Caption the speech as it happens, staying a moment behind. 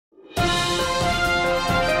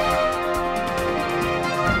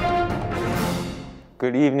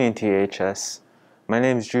Good evening, THS. My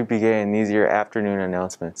name is Drew Begay, and these are your afternoon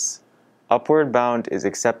announcements. Upward Bound is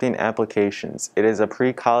accepting applications. It is a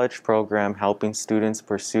pre-college program helping students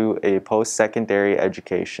pursue a post-secondary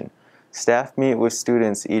education. Staff meet with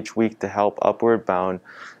students each week to help. Upward Bound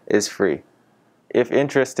is free. If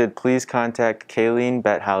interested, please contact Kayleen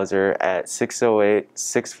Bethauser at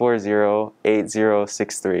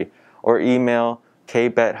 608-640-8063 or email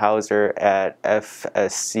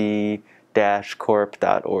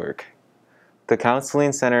kbethauser@fsc-corp.org. The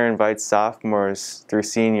Counseling Center invites sophomores through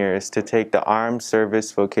seniors to take the Armed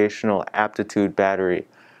Service Vocational Aptitude Battery,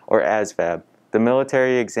 or ASVAB. The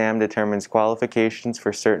military exam determines qualifications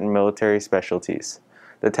for certain military specialties.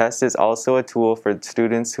 The test is also a tool for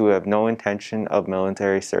students who have no intention of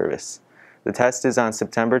military service. The test is on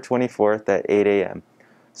September 24th at 8 a.m.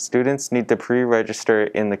 Students need to pre-register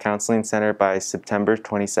in the Counseling Center by September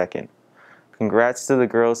 22nd. Congrats to the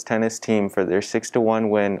girls tennis team for their 6-1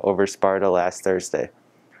 win over Sparta last Thursday.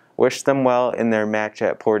 Wish them well in their match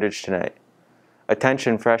at Portage tonight.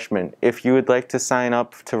 Attention freshmen, if you would like to sign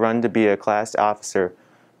up to run to be a class officer,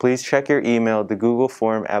 please check your email. The Google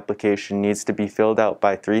form application needs to be filled out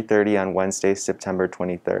by 3:30 on Wednesday, September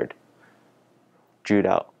 23rd. Jude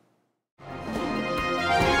out.